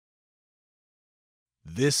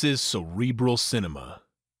This is Cerebral Cinema.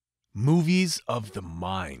 Movies of the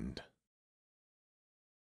mind.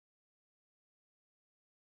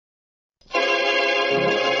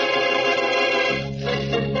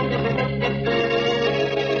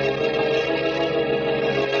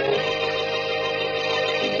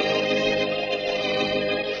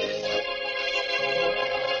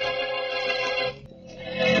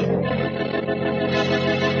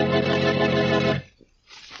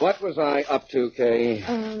 What was I up to, Kay?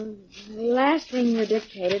 The last thing you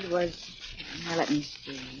dictated was... Now, let me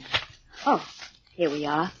see. Oh, here we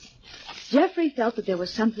are. Jeffrey felt that there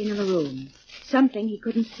was something in the room. Something he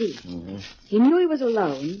couldn't see. Mm-hmm. He knew he was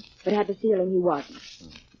alone, but had the feeling he wasn't.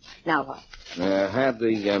 Now what? I had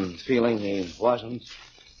the feeling he wasn't.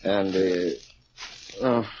 And,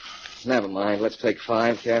 never mind. Let's take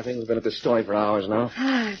 5, Kathy. We've been at this story for hours now.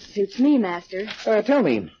 Suits me, Master. Tell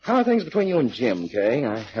me, how are things between you and Jim, Kay?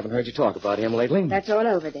 I haven't heard you talk about him lately. That's all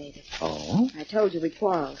over, David. Oh? I told you we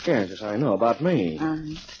quarreled. Yes, I know. About me. Uh-huh.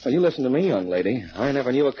 Well, you listen to me, young lady. I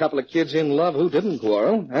never knew a couple of kids in love who didn't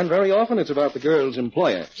quarrel. And very often it's about the girl's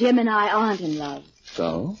employer. Jim and I aren't in love.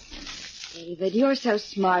 So? David, you're so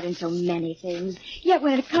smart in so many things. Yet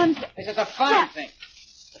when it comes to... This is a fine thing.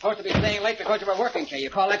 Supposed to be staying late because you were working, Kay. You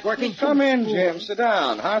call that working? Come in, Jim. Sit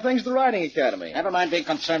down. How are things at the Riding Academy? Never mind being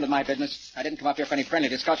concerned with my business. I didn't come up here for any friendly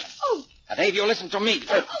discussion. Oh. Now, Dave, you listen to me.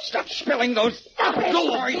 Stop spilling those... Stop it.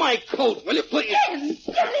 Go away. My coat, will you, please? Jim, leave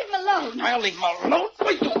him alone. I'll leave him alone.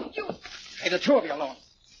 You. Hey, the two of you alone.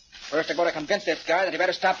 First, I got to convince this guy that he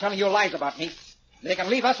better stop telling you lies about me. They can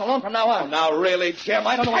leave us alone from now on. Oh, now, really, Jim,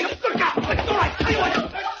 I don't know... Look out! All right. Take care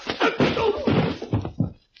of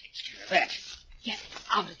that. Get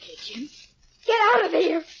out of here, Jim. Get out of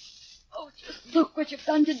here. Oh, just look what you've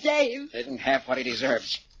done to Dave. Isn't half what he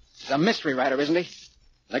deserves. He's a mystery writer, isn't he?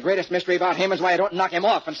 The greatest mystery about him is why I don't knock him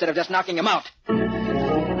off instead of just knocking him out.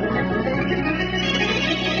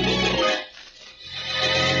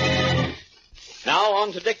 Now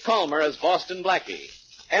on to Dick Calmer as Boston Blackie.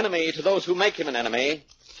 Enemy to those who make him an enemy.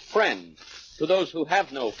 Friend to those who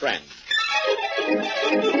have no friend.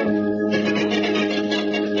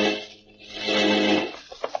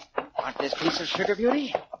 Want this piece of sugar,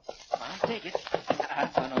 Beauty? I'll take it.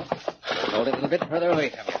 No. Hold it a little bit further away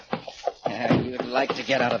from you. You'd like to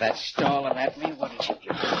get out of that stall and at me, wouldn't you,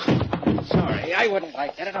 Beauty? Sorry, I wouldn't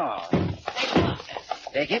like that at all.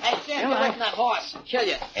 Take it? Hey, Jim, get away from that horse. He'll kill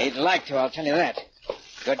you. He'd like to, I'll tell you that.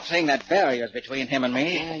 Good thing that barrier's between him and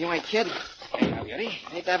me. Yeah, you ain't kidding. There you go, Beauty.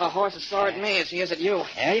 Hate to have a horse as sore at me as he is at you.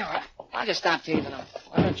 There you are. I'll just stop teasing him.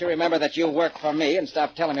 Why don't you remember that you work for me and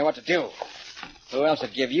stop telling me what to do? Who else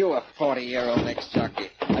would give you a 40-year-old ex-jockey?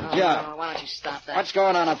 A job. No, why don't you stop that? What's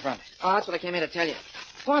going on up front? Oh, that's what I came here to tell you.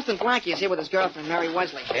 Boston Blackie is here with his girlfriend, Mary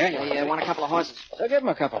Wesley. Yeah. They want a couple of horses. So give him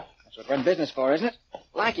a couple. That's what we're in business for, isn't it?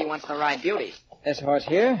 Blackie wants to ride Beauty. This horse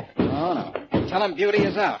here? Oh, no. Tell him Beauty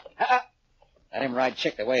is out. Let him ride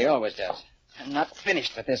Chick the way he always does. I'm not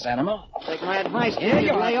finished with this animal. Take my advice. Here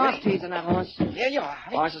you Lay are, off teasing that horse. Here you are.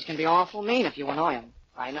 Horses can be awful mean if you annoy them.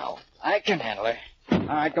 I know. I can handle her. All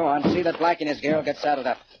right, go on. See that Blackie and his girl get saddled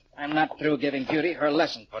up. I'm not through giving Beauty her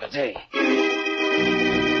lesson for today.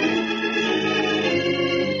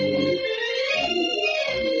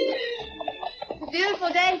 It's a beautiful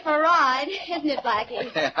day for a ride, isn't it,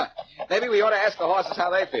 Blackie? Maybe we ought to ask the horses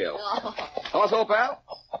how they feel. Oh. Horse, old pal?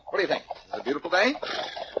 What do you think? Is it a beautiful day?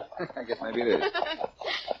 I guess maybe it is.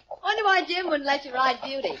 Wonder why Jim wouldn't let you ride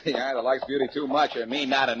Beauty. He either likes Beauty too much or me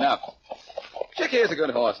not enough. Chick here's a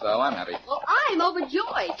good horse, though. I'm happy. Well, I'm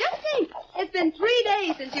overjoyed. Just think, it's been 3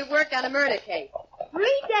 days since you've worked on a murder case.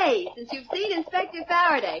 3 days since you've seen Inspector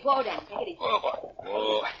Faraday. Whoa, Dan, take it easy.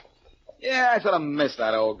 Whoa. Yeah, I sort of miss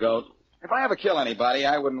that old goat. If I ever kill anybody,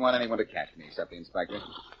 I wouldn't want anyone to catch me except the inspector.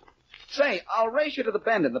 Say, I'll race you to the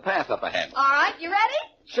bend in the path up ahead. All right, you ready?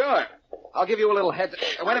 Sure. I'll give you a little heads...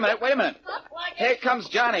 Wait a minute. Huh? Here comes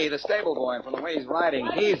Johnny, the stable boy, and from the way he's riding,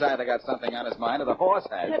 he's either got something on his mind or the horse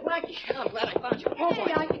has. Blackie, I'm glad I found you.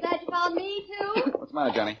 Hey, aren't you glad you found me, too? What's the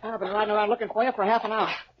matter, Johnny? I've been riding around looking for you for half an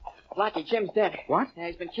hour. Blackie, Jim's dead. What? Yeah,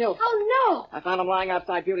 he's been killed. Oh, I found him lying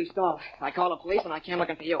outside Beauty's stall. I called the police, and I came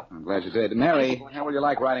looking for you. I'm glad you did. Mary, how will you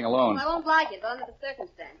like riding no. alone? I won't like it, under the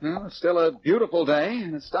circumstances. Well, it's still a beautiful day,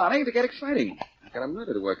 and it's starting to get exciting. I've got a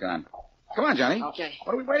murder to work on. Come on, Johnny. Okay.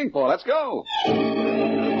 What are we waiting for? Let's go.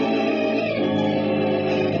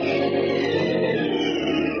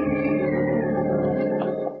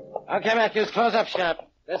 Okay, Matthews, close up shop.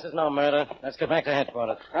 This is no murder. Let's get back to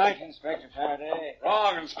headquarters. Right, Inspector Faraday.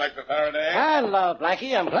 Wrong, Inspector Faraday. Hello,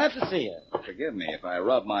 Blackie. I'm glad to see you. Forgive me if I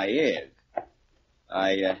rub my ears.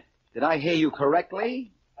 Did I hear you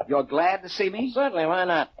correctly? You're glad to see me? Certainly, why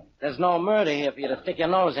not? There's no murder here for you to stick your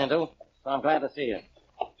nose into, so I'm glad to see you.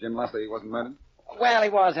 Jim Leslie wasn't murdered? Well, he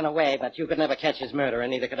was in a way, but you could never catch his murderer,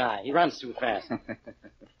 and neither could I. He runs too fast.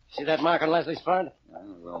 See that mark on Leslie's forehead?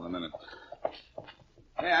 Well, in a minute.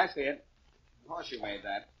 Yeah, I see it. Horseshoe made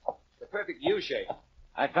that. The perfect U shape.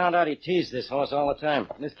 I found out he teased this horse all the time.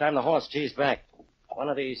 This time the horse teased back. One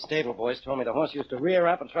of the stable boys told me the horse used to rear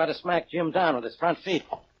up and try to smack Jim down with his front feet.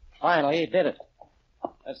 Finally, he did it.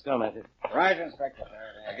 Let's go, Matthew. Right, Inspector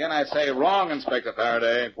Faraday. Again, I say wrong, Inspector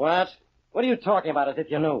Faraday. What? What are you talking about as if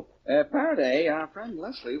you knew? Faraday, our friend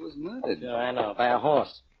Leslie was murdered. Sure, I know, by a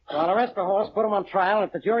horse. So I'll arrest the horse, put him on trial, and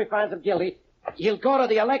if the jury finds him guilty, he'll go to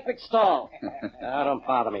the electric stall. Don't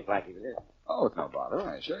bother me, Blackie. Oh, it's no bother,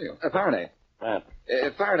 I assure you. Faraday. What?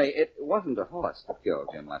 Faraday, it wasn't a horse that killed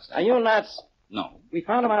Jim Leslie. Are you nuts? No. We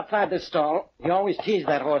found him outside this stall. He always teased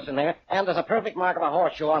that horse in there, and there's a perfect mark of a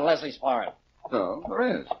horseshoe on Leslie's forehead. So,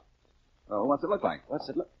 there is. Well, what's it look like?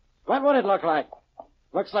 What would it look like?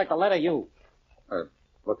 Looks like the letter U.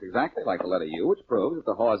 Looks exactly like the letter U, which proves that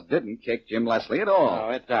the horse didn't kick Jim Leslie at all.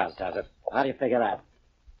 Oh, it does it? How do you figure that?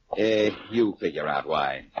 You figure out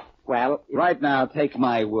why. Well, Right now, take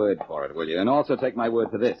my word for it, will you? And also take my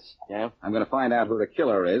word for this. Yeah? I'm going to find out who the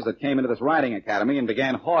killer is that came into this riding academy and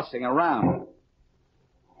began horsing around.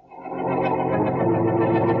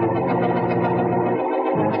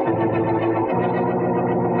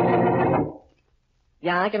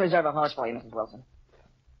 Yeah, I can reserve a horse for you, Mrs. Wilson.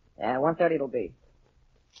 Yeah, 1:30 it'll be.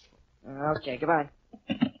 Okay, goodbye.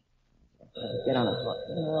 Get on the floor.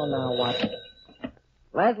 Oh, now what?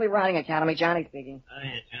 Leslie Riding Academy, Johnny speaking.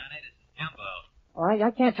 Hiya, Johnny. This is Jumbo. All right, I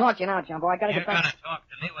can't talk to you now, Jumbo. I gotta You're get back. going to talk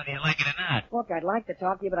to me whether you like it or not. Look, I'd like to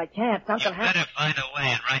talk to you, but I can't. Something You happened. better find a way,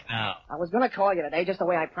 and right now. I was gonna call you today, just the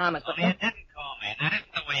way I promised, but... Only you didn't call me, and that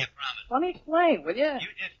isn't the way you promised. Let me explain, will you?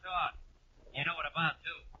 You just thought. You know what about,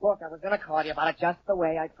 too. Look, I was gonna call you about it just the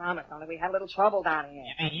way I promised, only we had a little trouble down here.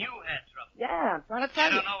 You mean you had trouble? Yeah, I'm trying to I tell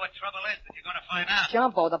you. don't know what trouble is, but you're going to find out.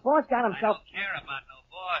 Jumbo, the boss got I himself... don't care about no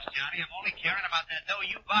boss, Johnny. I'm only caring about that dough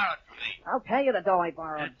you borrowed from me. I'll pay you the dough I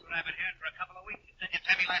borrowed. That's what I've been hearing for a couple of weeks. You said you'd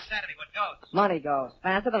tell me last Saturday what goes. Money goes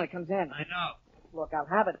faster than it comes in. I know. Look, I'll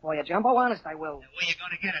have it for you, Jumbo. Honest, I will. And where you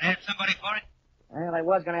going to get it? Ask somebody for it? Well, I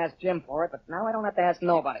was gonna ask Jim for it, but now I don't have to ask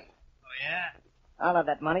nobody. Oh, yeah? I'll have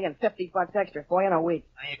that money and $50 extra for you in a week.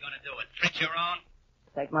 How you going to do it? Print your own?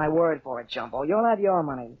 Take my word for it, Jumbo. You'll have your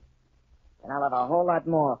money. And I'll have a whole lot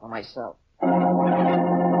more for myself.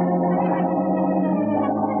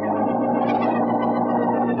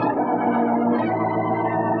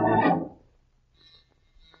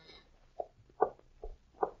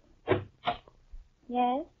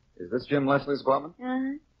 Yes? Is this Jim Leslie's apartment?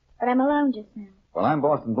 Uh-huh. But I'm alone just now. Well, I'm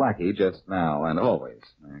Boston Blackie just now and always.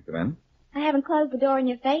 May I come in? I haven't closed the door in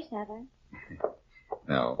your face, have I?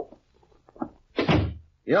 No.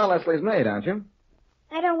 You're Leslie's maid, aren't you?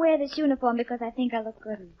 I don't wear this uniform because I think I look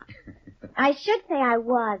good in it. I should say I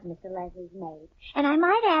was Mr. Leslie's maid. And I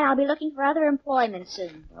might add I'll be looking for other employment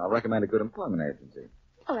soon. I'll recommend a good employment agency.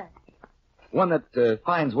 Oh, well, One that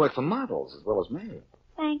finds work for models as well as maids.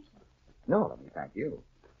 thank you. No, let me thank you.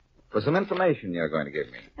 For some information you're going to give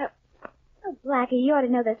me. Oh, Blackie, you ought to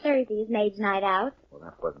know that Thursday is maid's night out. Well,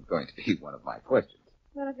 that wasn't going to be one of my questions.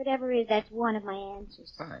 Well, if it ever is, that's one of my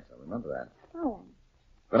answers. Thanks, I'll remember that. Oh,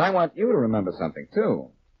 But I want you to remember something, too.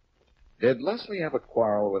 Did Leslie have a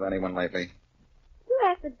quarrel with anyone lately? you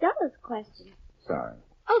asked the dullest question. Sorry.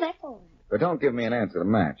 Oh, that's all right. But don't give me an answer to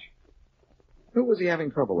match. Who was he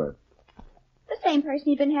having trouble with? The same person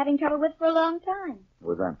he'd been having trouble with for a long time. Who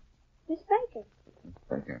was that? Miss Baker.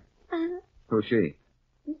 Baker. Uh-huh. Who's she?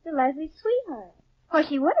 Mr. Leslie's sweetheart. Of course,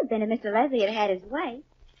 she would have been if Mr. Leslie had had his way.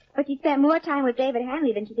 But she spent more time with David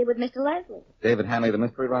Hanley than she did with Mr. Leslie. David Hanley, the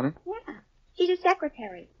mystery writer? Yeah. She's a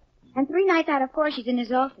secretary. And 3 nights out of 4, she's in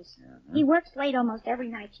his office. Uh-huh. He works late almost every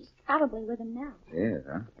night. She's probably with him now. She is,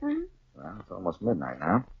 huh? Uh-huh. Well, it's almost midnight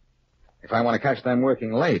now. If I want to catch them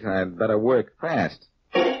working late, I'd better work fast.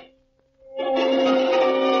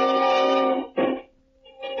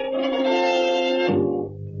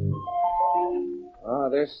 Oh,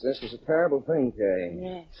 this was a terrible thing, Kay.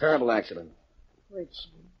 Yes. Terrible accident. Which,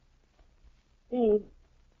 Dave,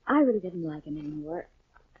 I really didn't like him anymore.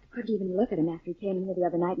 I couldn't even look at him after he came in here the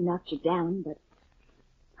other night and knocked you down, but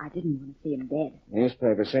I didn't want to see him dead.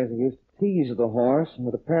 Newspaper says he used to tease the horse,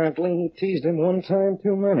 but apparently he teased him one time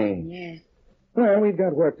too many. Yes. Well, we've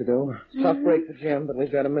got work to do. Tough break for Jim, but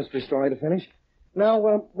we've got a mystery story to finish. Now,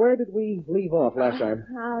 where did we leave off last time?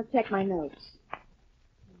 I'll check my notes.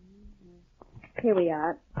 Here we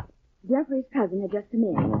are. Jeffrey's cousin had just come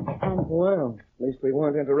in, and... Well, at least we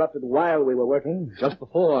weren't interrupted while we were working, just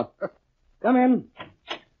before. Come in.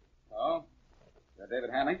 Oh? Good David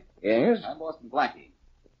Hanley? Yes? I'm Boston Blackie.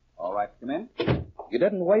 All right to come in? You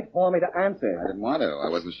didn't wait for me to answer. I didn't want to. I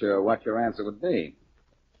wasn't sure what your answer would be.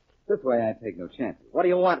 This way I take no chances. What do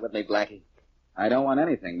you want with me, Blackie? I don't want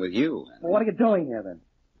anything with you. Hanley. Well, what are you doing here, then?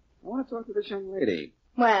 I want to talk to this young lady.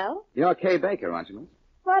 Well, You're Kay Baker, aren't you, miss?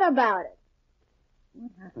 what about it?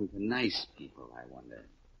 What happened to nice people, I wonder?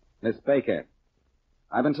 Miss Baker,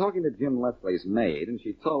 I've been talking to Jim Leslie's maid, and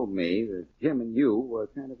she told me that Jim and you were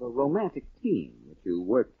kind of a romantic team, that you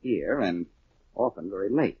worked here and often very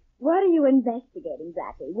late. What are you investigating,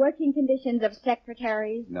 Blackie? Working conditions of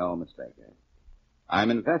secretaries? No, Miss Baker.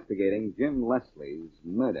 I'm investigating Jim Leslie's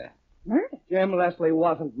murder. Murder? Jim Leslie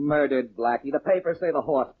wasn't murdered, Blackie. The papers say the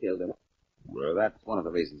horse killed him. Well, that's one of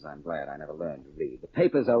the reasons I'm glad I never learned to read. The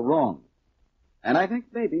papers are wrong. And I think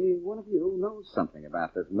maybe one of you knows something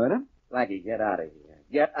about this murder. Blackie, get out of here.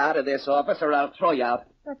 Get out of this office or I'll throw you out.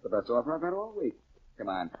 That's the best offer I've had all week. Come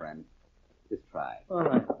on, friend. Just try. All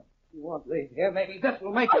right. You won't leave here. Maybe this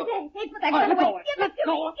will make you... Hey, put that All right, gun let away. go. Let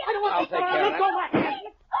go. I don't want I'll to take care of that.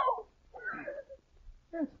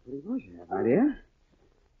 That's a pretty bush you have, my dear.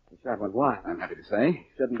 The shot went wide, I'm happy to say.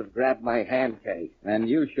 Shouldn't have grabbed my hand, Kay. And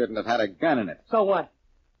you shouldn't have had a gun in it. So what?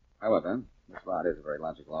 However, Miss Rod is a very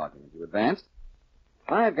logical argument you advanced.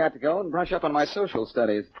 I've got to go and brush up on my social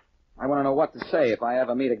studies. I want to know what to say if I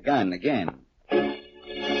ever meet a gun again.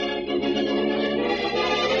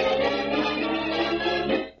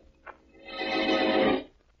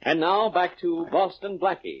 And now back to Boston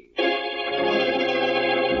Blackie.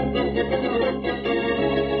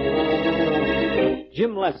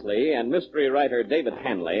 Jim Leslie and mystery writer David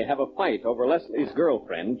Hanley have a fight over Leslie's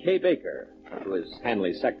girlfriend, Kay Baker, who is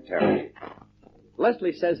Hanley's secretary.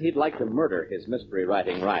 Leslie says he'd like to murder his mystery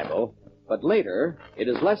writing rival, but later it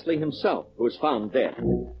is Leslie himself who is found dead.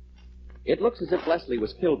 It looks as if Leslie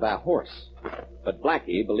was killed by a horse, but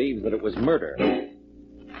Blackie believes that it was murder.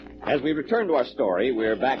 As we return to our story,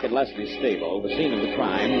 we're back at Leslie's stable, the scene of the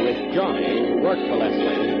crime, with Johnny, who works for Leslie,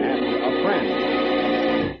 and a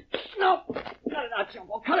friend. No! Cut it out,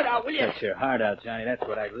 Jumbo. Cut it out, will you? Cut your heart out, Johnny. That's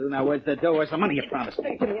what I do. Now, where's the dough? Where's the money you promised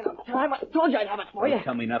me? Give me enough time. I told you I'd have it for you. Don't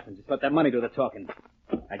tell me nothing. Just let that money do the talking.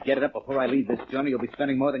 I get it up before I leave this journey. You'll be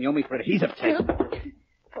spending more than you owe me for adhesive tape.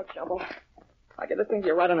 Look, Jumbo. I get this thing to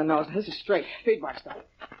you right on the nose. This is straight. Feedback stuff.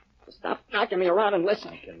 Just stop knocking me around and listen.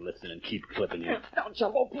 I can listen and keep clipping you. Don't,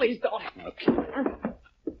 Jumbo. Please don't. Okay.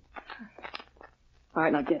 All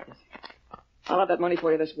right, now get this. I'll have that money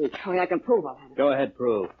for you this week. I mean, I can prove I'll have it. Go ahead,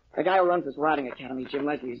 prove. The guy who runs this riding academy, Jim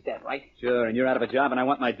Leslie, is dead, right? Sure, and you're out of a job, and I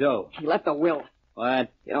want my dough. He left a will.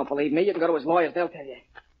 What? You don't believe me? You can go to his lawyers. They'll tell you.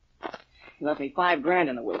 He left me $5,000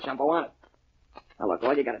 in the will, Jumbo, on it. Now, look,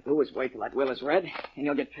 all you got to do is wait till that will is read, and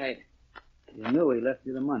you'll get paid. You knew he left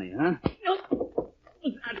you the money, huh?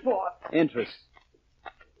 What's that for? Interest.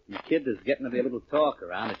 The kid is getting to be a little talk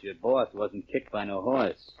around that your boss wasn't kicked by no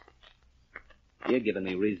horse. You're giving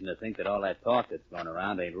me reason to think that all that talk that's going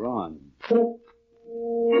around ain't wrong.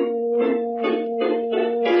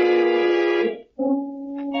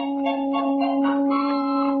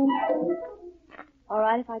 All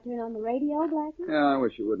right if I turn on the radio, Blackie? Yeah, I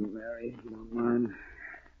wish you wouldn't, Mary, if you don't mind.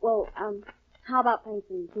 Well, how about playing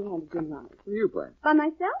some two-handed gin rummy? Who you play? By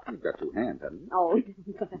myself? You've got 2 hands, haven't you? Oh,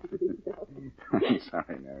 I'm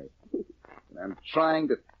sorry, Mary. I'm trying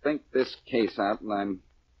to think this case out, and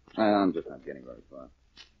I'm just not getting very far.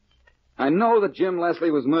 I know that Jim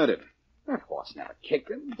Leslie was murdered. That horse never kicked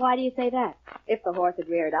him. Why do you say that? If the horse had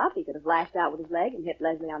reared up, he could have lashed out with his leg and hit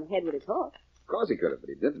Leslie on the head with his hoof. Of course he could have, but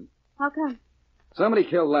he didn't. How come? Somebody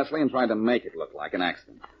killed Leslie and tried to make it look like an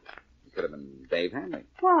accident. It could have been Dave Hanley,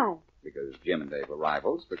 Why? because Jim and Dave were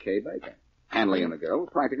rivals for Kay Baker. Hanley and the girl were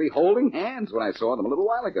practically holding hands when I saw them a little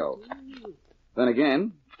while ago. Then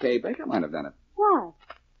again, Kay Baker might have done it. Why?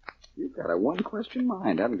 You've got a one-question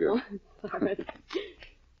mind, haven't you? Sorry.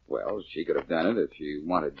 Well, she could have done it if she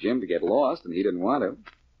wanted Jim to get lost and he didn't want to.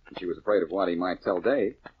 And she was afraid of what he might tell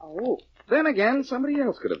Dave. Oh. Then again, somebody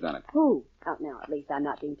else could have done it. Who? Oh, now, at least I'm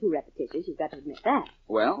not being too repetitious. You've got to admit that.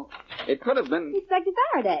 Well, it could have been... Inspector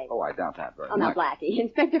Faraday. Oh, I doubt that very Oh, now, much. Blackie.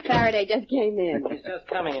 Inspector Faraday just came in. He's just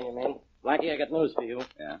coming in, you mean? Blackie, I got news for you.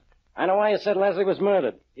 Yeah? I know why you said Leslie was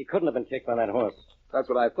murdered. He couldn't have been kicked by that horse. That's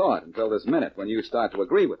what I thought until this minute when you start to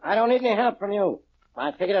agree with me. I don't need any help from you.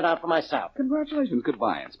 I figured it out for myself. Congratulations.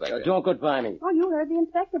 Goodbye, Inspector. Don't goodbye me. Oh, you heard the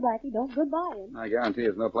inspector, Blackie. Don't goodbye him. I guarantee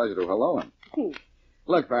it's no pleasure to hello him. Hmm.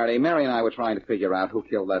 Look, Faraday, Mary and I were trying to figure out who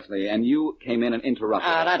killed Leslie, and you came in and interrupted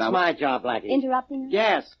us. That's Now, my job, Blackie. Interrupting us?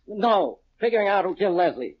 Yes. No. Figuring out who killed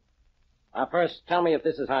Leslie. Now, first, tell me if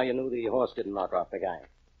this is how you knew the horse didn't knock off the guy.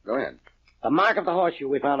 Go ahead. The mark of the horseshoe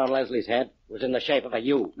we found on Leslie's head was in the shape of a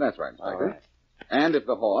U. That's right, Inspector. All right. And if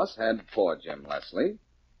the horse had fought Jim Leslie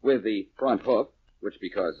with the front hoof, which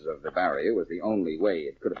because of the barrier was the only way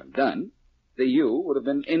it could have been done, the U would have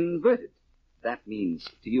been inverted. That means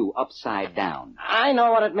to you upside down. I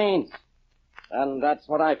know what it means. And that's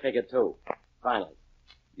what I figured, too. Finally.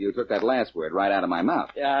 You took that last word right out of my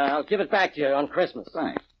mouth. Yeah, I'll give it back to you on Christmas.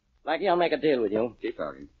 Thanks. Blackie, I'll make a deal with you. Keep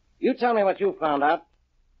talking. You tell me what you found out.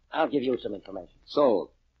 I'll give you some information.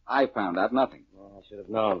 Sold. I found out nothing. Oh, I should have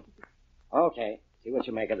known. Okay, see what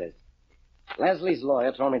you make of this. Leslie's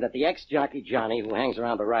lawyer told me that the ex-jockey Johnny, who hangs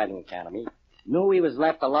around the riding academy, knew he was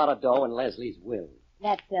left a lot of dough in Leslie's will.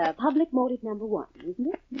 That's public motive number one, isn't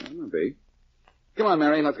it? Yeah, maybe. Come on,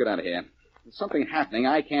 Mary, let's get out of here. There's something happening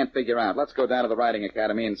I can't figure out. Let's go down to the riding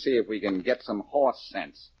academy and see if we can get some horse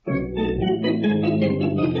sense.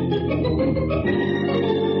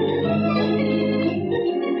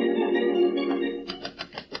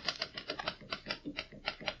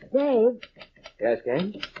 Dave, Yes,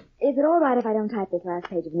 Kane? is it all right if I don't type this last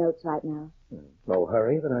page of notes right now? No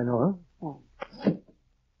hurry that I know of. Thanks.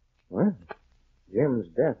 Well, Jim's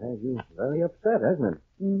death has you very upset, hasn't it?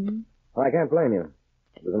 Mm-hmm. I can't blame you.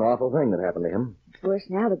 It was an awful thing that happened to him. It's worse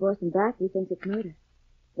now that Boston Blackie thinks it's murder.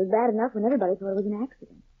 It was bad enough when everybody thought it was an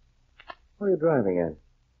accident. What are you driving at?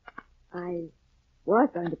 I was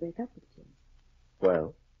going to break up with Jim.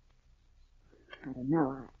 Well? I don't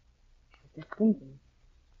know. I was just thinking.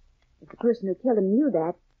 If the person who killed him knew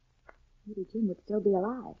that, maybe Jim would still be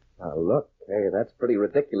alive. Now, look, hey, that's pretty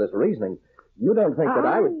ridiculous reasoning. You don't think that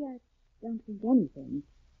I would... I don't think anything.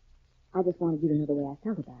 I just wanted you to know the way I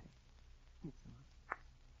felt about it. That's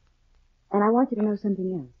all. And I want you to know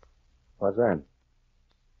something else. What's that?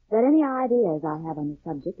 That any ideas I have on the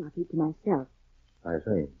subject I'll keep to myself. I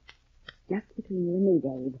see. Just between you and me,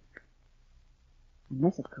 Dave.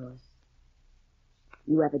 Unless, of course,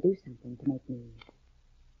 you ever do something to make me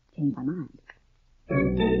change my mind.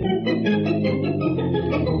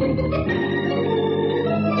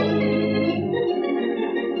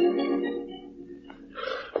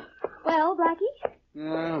 Well, Blackie?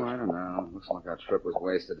 Oh, I don't know. Looks like our trip was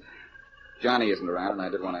wasted. Johnny isn't around, and I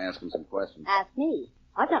did want to ask him some questions. Ask me.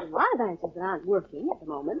 I've got a lot of answers that aren't working at the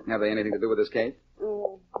moment. Have they anything to do with this case?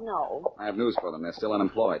 No. I have news for them. They're still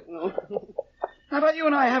unemployed. How about you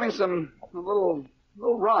and I having a little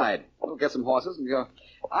ride? We'll get some horses and go.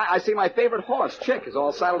 I see my favorite horse, Chick, is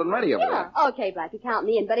all saddled and ready over there. Okay, Blackie, count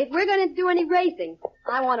me in. But if we're going to do any racing,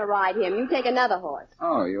 I want to ride him. You take another horse.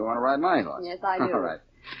 Oh, you want to ride my horse? Yes, I do. All right.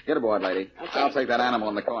 Get aboard, lady. Okay. I'll take that animal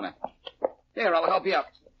in the corner. Here, I'll help you up.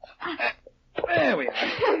 There we are.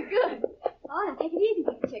 Good. Oh, now take it easy,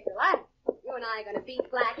 Mr. Chick. Relax. You and I are going to beat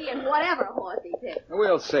Blackie and whatever horse he picks.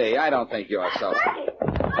 We'll see. I don't think you're so.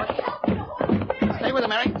 Blackie, help me. The horse is Stay with him,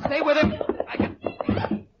 Mary. Stay with him. I can.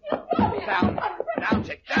 Down. Down,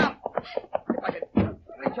 Chick. Down. If I could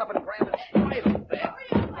reach up and grab it right up there.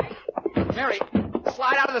 Mary,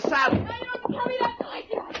 slide out of the saddle. No, you don't tell me that. Oh,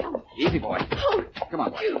 here I come. Easy, boy. Come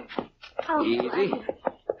on, boy. Oh, Easy.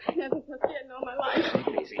 I never so scared in all my life. Take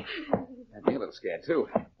it easy. Had me a little scared, too.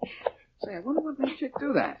 Say, I wonder what made Chick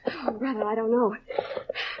do that. Oh, brother, I don't know.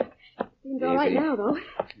 Seems all right Easy. now, though.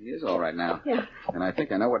 He is all right now. Yeah. And I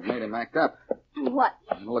think I know what made him act up. What?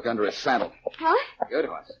 I'm going to look under his saddle. Huh? Good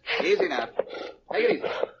horse. Easy now. Take it easy.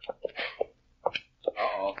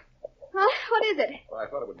 Uh-oh. Huh? What is it? Well, I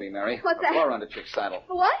thought it would be, Mary. What's a that? floor under Chick's saddle.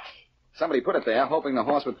 What? Somebody put it there, hoping the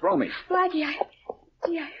horse would throw me. Blackie,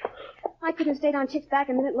 I couldn't have stayed on Chick's back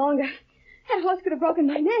a minute longer. That horse could have broken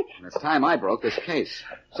my neck. And it's time I broke this case.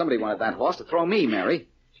 Somebody wanted that horse to throw me, Mary.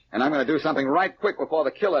 And I'm going to do something right quick before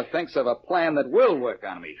the killer thinks of a plan that will work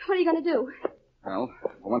on me. What are you going to do? Well,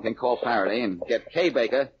 for one thing, call Faraday and get Kay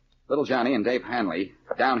Baker, Little Johnny, and Dave Hanley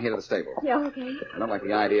down here to the stable. Yeah, okay. I don't like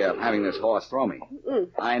the idea of having this horse throw me.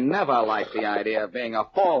 I never liked the idea of being a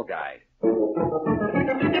fall guy.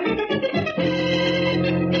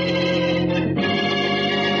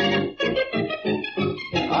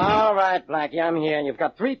 All right, Blackie, I'm here, and you've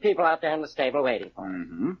got 3 people out there in the stable waiting for me.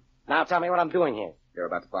 Mm-hmm. Now tell me what I'm doing here. You're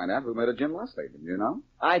about to find out who murdered Jim Leslie, didn't you know?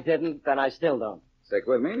 I didn't, and I still don't. Stick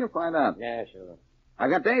with me and you'll find out. Yeah, sure. I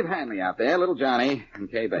got Dave Hanley out there, Little Johnny, and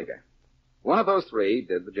Kay Baker. One of those 3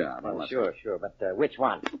 did the job. Well, sure, but which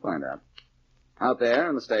one? We'll find out. Out there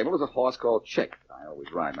in the stable is a horse called Chick. I always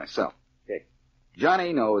ride myself. Chick.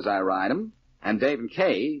 Johnny knows I ride him, and Dave and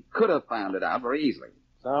Kay could have found it out very easily.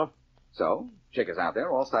 So? So, Chick is out there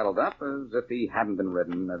all saddled up as if he hadn't been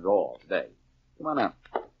ridden at all today. Come on up.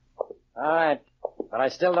 All right, but I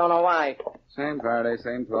still don't know why. Same Faraday,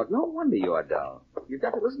 same talk. No wonder you're dull. You've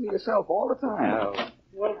got to listen to yourself all the time. Oh.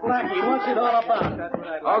 Well, Blackie, what's it all about? That's what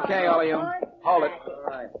I'd like. Okay, all of you. Hold it. All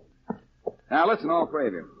right. Now, listen, all 3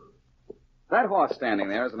 of you. That horse standing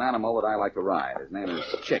there is an animal that I like to ride. His name is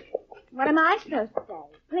Chick. What am I supposed to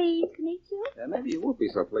say? Pleased to meet you? Maybe you won't be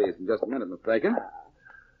so pleased in just a minute, Miss Bacon.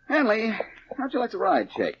 Hanley, how'd you like to ride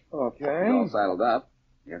Chick? Okay. He's all saddled up.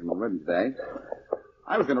 He hasn't been ridden today.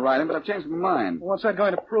 I was going to ride him, but I've changed my mind. What's that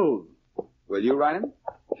going to prove? Will you ride him?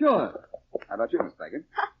 Sure. How about you, Miss Bacon?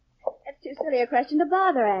 That's too silly a question to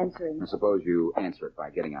bother answering. I suppose you answer it by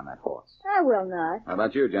getting on that horse. I will not. How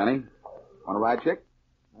about you, Johnny? Want to ride Chick?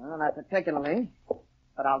 Well, not particularly,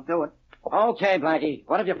 but I'll do it. Okay, Blackie.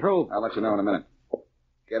 What have you proved? I'll let you know in a minute.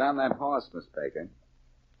 Get on that horse, Miss Bacon.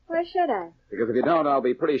 Where should I? Because if you don't, I'll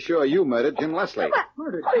be pretty sure you murdered Jim Leslie. What?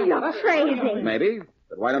 Murdered? Oh, you're crazy. Maybe,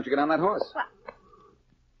 but why don't you get on that horse? What?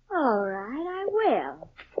 All right, I will.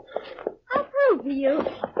 I'll prove to you. No,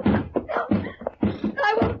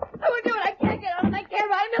 I won't do it. I can't get out of my car.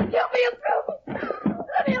 They'll kill me. You'll prove.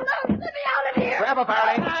 Let me alone. Let me out of here. Grab her,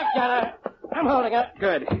 Faraday. I've got her. I'm holding her.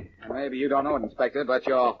 Good. Maybe you don't know it, Inspector, but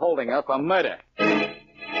you're holding her for murder.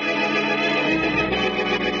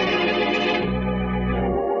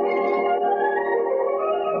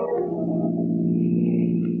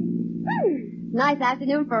 Nice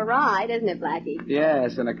afternoon for a ride, isn't it, Blackie?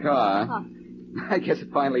 Yes, in a car. Oh. I guess it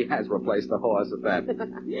finally has replaced the horse at that.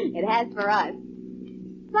 It has for us.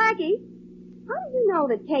 Blackie, how do you know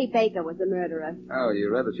that Kay Baker was the murderer? Oh, you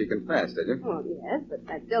read that she confessed, did you? Well, yes, but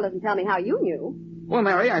that still doesn't tell me how you knew. Well,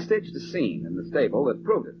 Mary, I staged a scene in the stable that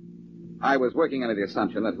proved it. I was working under the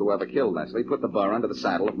assumption that whoever killed Leslie put the burr under the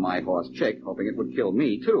saddle of my horse, Chick, hoping it would kill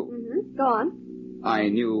me, too. Mm-hmm. Go on. I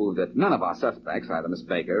knew that none of our suspects, either Miss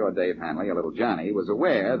Baker or Dave Hanley or little Johnny, was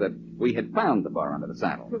aware that we had found the burr under the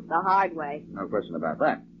saddle. The hard way. No question about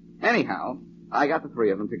that. Anyhow, I got the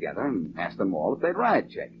three of them together and asked them all if they'd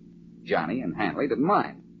ride Chick. Johnny and Hanley didn't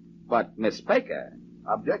mind. But Miss Baker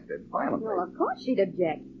objected violently. Well, of course she'd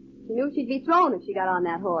object. She knew she'd be thrown if she got on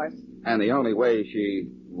that horse. And the only way she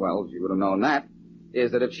would have known that,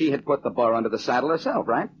 is that if she had put the burr under the saddle herself,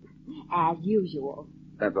 right? As usual.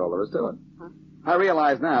 That's all there is to it. Huh? I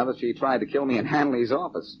realize now that she tried to kill me in Hanley's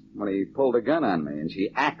office when he pulled a gun on me, and she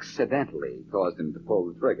accidentally caused him to pull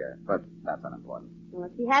the trigger. But that's unimportant. Well,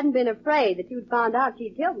 if she hadn't been afraid that you'd found out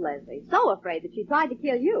she'd killed Leslie, so afraid that she tried to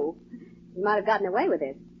kill you, she might have gotten away with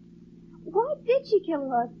it. Why did she kill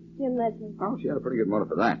Jim Leslie? Oh, she had a pretty good motive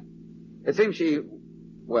for that. It seems she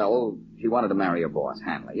wanted to marry her boss,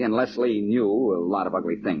 Hanley, and Leslie knew a lot of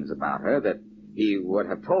ugly things about her that he would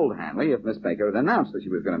have told Hanley if Miss Baker had announced that she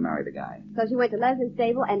was going to marry the guy. So she went to Leslie's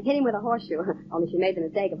stable and hit him with a horseshoe, only she made the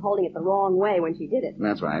mistake of holding it the wrong way when she did it.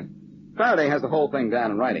 That's right. Faraday has the whole thing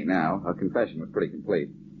down in writing now. Her confession was pretty complete.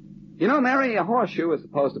 You know, Mary, a horseshoe is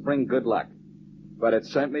supposed to bring good luck. But it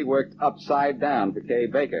certainly worked upside down for Kay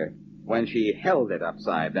Baker when she held it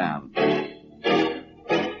upside down.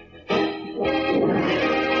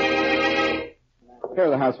 Here are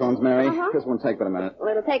the house phones, Mary. This won't take but a minute. Well,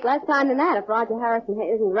 it'll take less time than that if Roger Harrison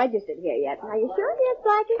isn't registered here yet. Are you sure, dear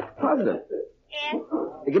Blackie? Positive. Yes?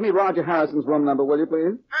 Give me Roger Harrison's room number, will you,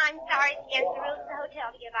 please? I'm sorry, it's against the rules of the hotel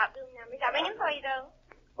to give out room numbers. I'll ring him for you, though.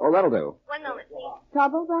 Oh, that'll do. 1 moment, please.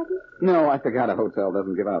 Trouble, Blackie? No, I forgot a hotel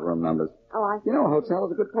doesn't give out room numbers. Oh, I see. You know, a hotel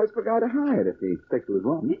is a good place for a guy to hide if he sticks to his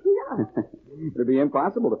room. Yeah. It'd be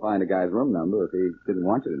impossible to find a guy's room number if he didn't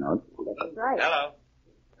want you to know it. That's right. Hello.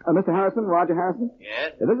 Mr. Harrison, Roger Harrison?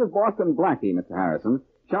 Yes? This is Boston Blackie, Mr. Harrison.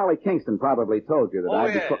 Charlie Kingston probably told you that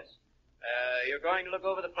I'd be... Yes. You're going to look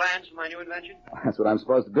over the plans for my new invention? That's what I'm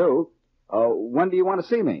supposed to do. When do you want to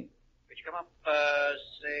see me? Could you come up,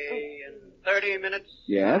 say, in 30 minutes?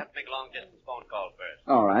 Yes? I have to make a long-distance phone call first.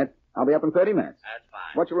 All right. I'll be up in 30 minutes. That's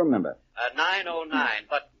fine. What's your room number? 909.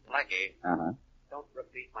 But, Blackie, Uh-huh. don't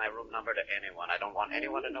repeat my room number to anyone. I don't want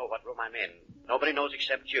anyone to know what room I'm in. Nobody knows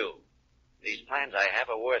except you. These plans I have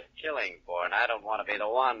are worth killing for, and I don't want to be the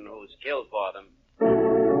one who's killed for them.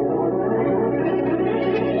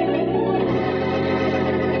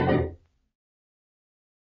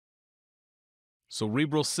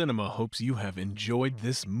 Cerebral Cinema hopes you have enjoyed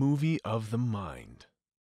this movie of the mind.